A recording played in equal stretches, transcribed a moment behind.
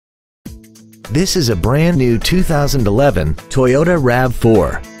This is a brand new 2011 Toyota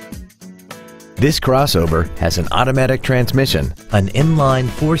RAV4. This crossover has an automatic transmission, an inline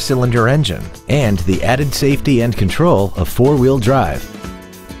 4-cylinder engine, and the added safety and control of 4-wheel drive.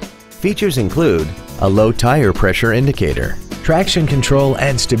 Features include a low tire pressure indicator, traction control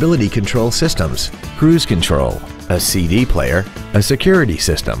and stability control systems, cruise control, a CD player, a security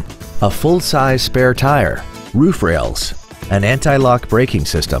system, a full-size spare tire, roof rails, an anti-lock braking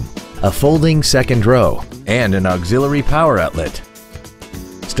system, a folding second row, and an auxiliary power outlet.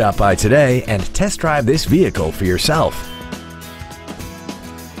 Stop by today and test drive this vehicle for yourself.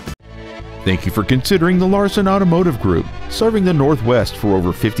 Thank you for considering the Larson Automotive Group, serving the Northwest for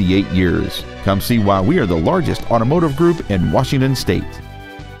over 58 years. Come see why we are the largest automotive group in Washington State.